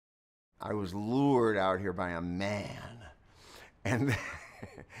I was lured out here by a man, and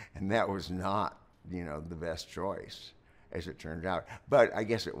and that was not, the best choice, as it turned out. But I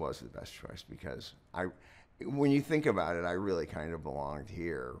guess it was the best choice because when you think about it, I really kind of belonged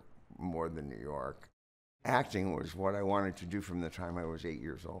here more than New York. Acting was what I wanted to do from the time I was 8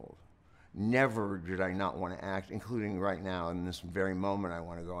 years old. Never did I not want to act, including right now, in this very moment, I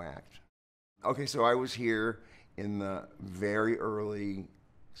want to go act. Okay, so I was here in the very early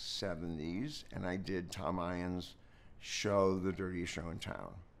 70s, and I did Tom Ian's show, The Dirtiest Show in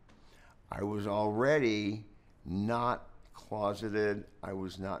Town. I was already not closeted. I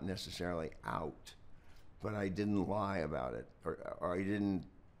was not necessarily out, but I didn't lie about it, or I didn't,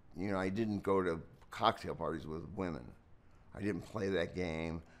 I didn't go to cocktail parties with women. I didn't play that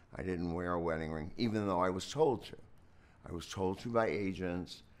game. I didn't wear a wedding ring, even though I was told to. I was told to by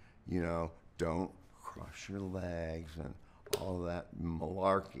agents, don't cross your legs and all that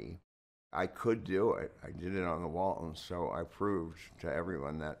malarkey. I could do it. I did it on the wall, and so I proved to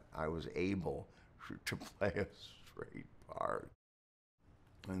everyone that I was able to play a straight part.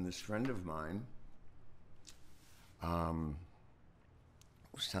 And this friend of mine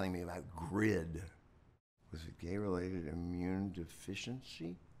was telling me about GRID. Was it gay-related immune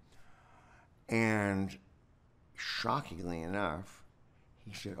deficiency? And shockingly enough,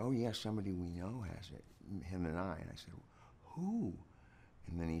 he said, oh, yeah, somebody we know has it, him and I. And I said, who?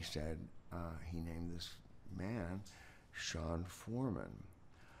 And then he said, he named this man, Sean Foreman,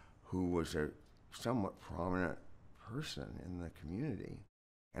 who was a somewhat prominent person in the community.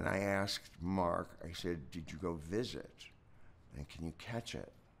 And I asked Mark, I said, did you go visit? And can you catch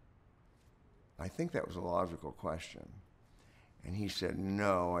it? I think that was a logical question. And he said,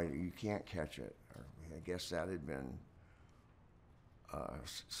 no, you can't catch it. Or I guess that had been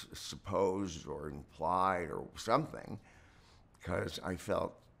supposed or implied or something, because I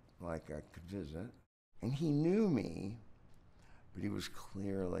felt like I could visit. And he knew me, but he was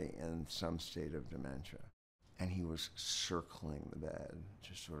clearly in some state of dementia. And he was circling the bed,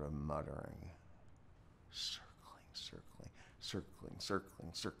 just sort of muttering, circling, circling, circling,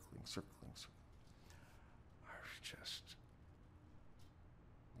 circling, circling, circling, circling. I was just,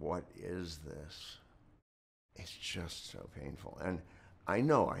 what is this? It's just so painful. And I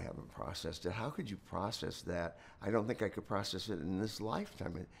know I haven't processed it. How could you process that? I don't think I could process it in this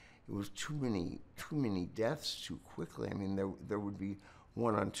lifetime. It was too many deaths too quickly. I mean, there would be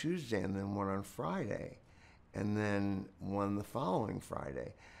one on Tuesday and then one on Friday, and then one the following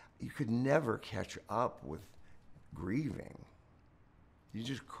Friday. You could never catch up with grieving. You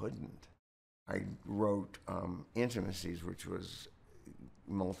just couldn't. I wrote Intimacies, which was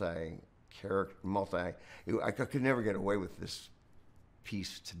I could never get away with this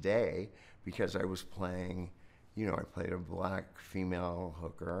piece today because I was playing, I played a black female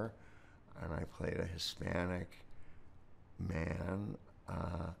hooker and I played a Hispanic man.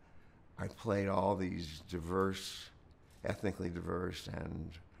 I played all these ethnically diverse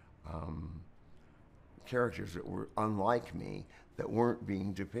and characters that were unlike me, that weren't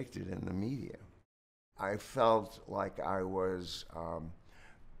being depicted in the media. I felt like I was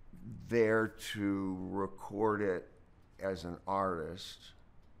there to record it as an artist,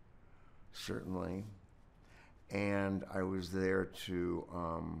 certainly, and I was there to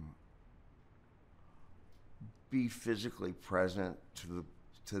be physically present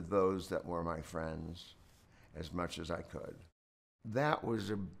to those that were my friends as much as I could. That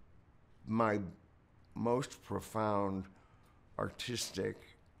was my most profound artistic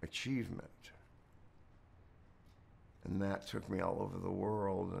achievement. And that took me all over the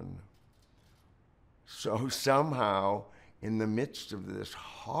world. And so somehow, in the midst of this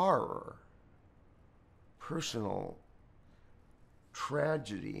horror, personal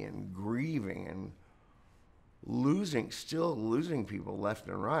tragedy and grieving and still losing people left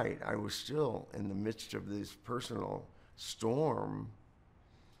and right, I was still in the midst of this personal storm.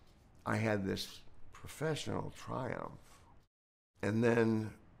 I had this professional triumph. And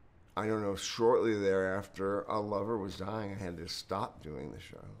then, I don't know, shortly thereafter, a lover was dying. I had to stop doing the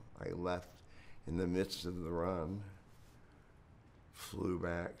show. I left in the midst of the run, flew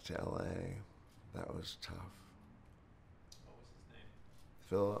back to LA. That was tough. What was his name?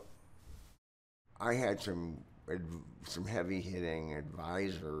 Philip. I had some heavy-hitting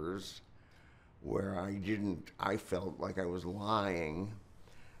advisors where I felt like I was lying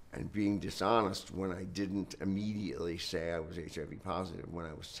and being dishonest when I didn't immediately say I was HIV positive when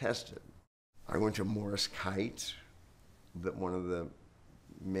I was tested. I went to Morris Kite, one of the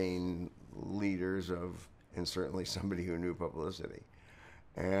main leaders of, and certainly somebody who knew publicity.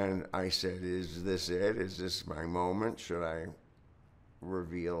 And I said, is this it? Is this my moment? Should I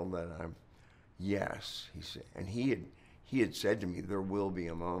reveal that I'm, yes, he said. And he had said to me, there will be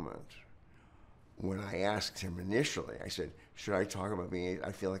a moment. When I asked him initially, I said, should I talk about being,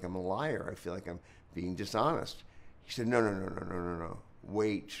 I feel like I'm a liar. I feel like I'm being dishonest. He said, no.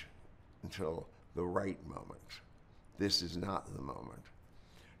 Wait until the right moment. This is not the moment.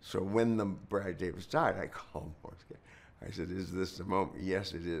 So when the Brad Davis died, I called Morris. I said, is this the moment?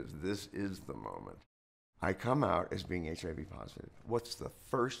 Yes, it is. This is the moment. I come out as being HIV positive. What's the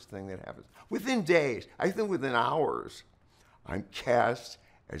first thing that happens? Within days, I think within hours, I'm cast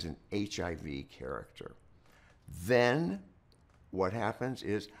as an HIV character. Then what happens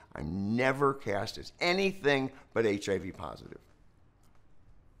is I'm never cast as anything but HIV positive.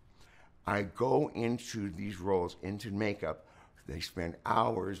 I go into these roles, into makeup. They spend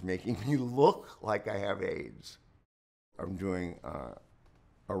hours making me look like I have AIDS. I'm doing a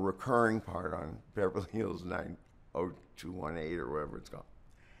recurring part on Beverly Hills 90218 or whatever it's called.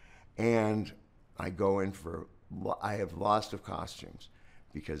 And I go in for, I have lots of costumes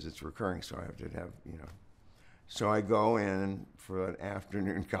because it's recurring, so I have to have, you know. So I go in for an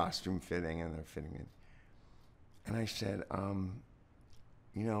afternoon costume fitting, and they're fitting it. And I said,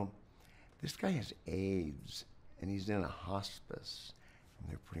 you know, this guy has AIDS, and he's in a hospice, and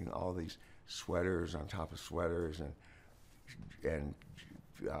they're putting all these sweaters on top of sweaters and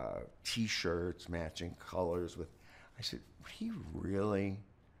T-shirts matching colors with. I said, would he really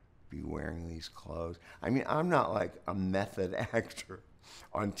be wearing these clothes? I mean, I'm not like a method actor.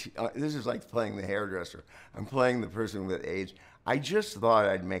 This is like playing the hairdresser. I'm playing the person with AIDS. I just thought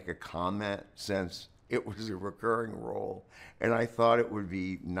I'd make a comment since it was a recurring role, and I thought it would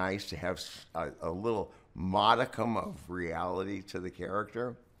be nice to have a little modicum of reality to the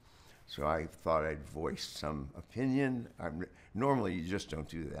character. So I thought I'd voice some opinion. Normally, you just don't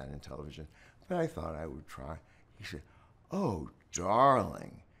do that in television, but I thought I would try. He said, "Oh,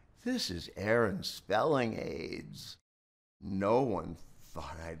 darling, this is Aaron spelling AIDS." No one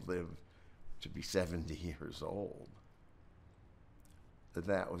thought I'd live to be 70 years old.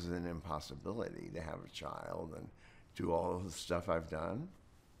 That was an impossibility, to have a child and do all of the stuff I've done.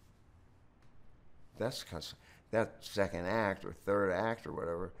 That's because that second act or third act or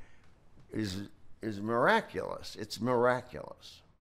whatever is miraculous. It's miraculous.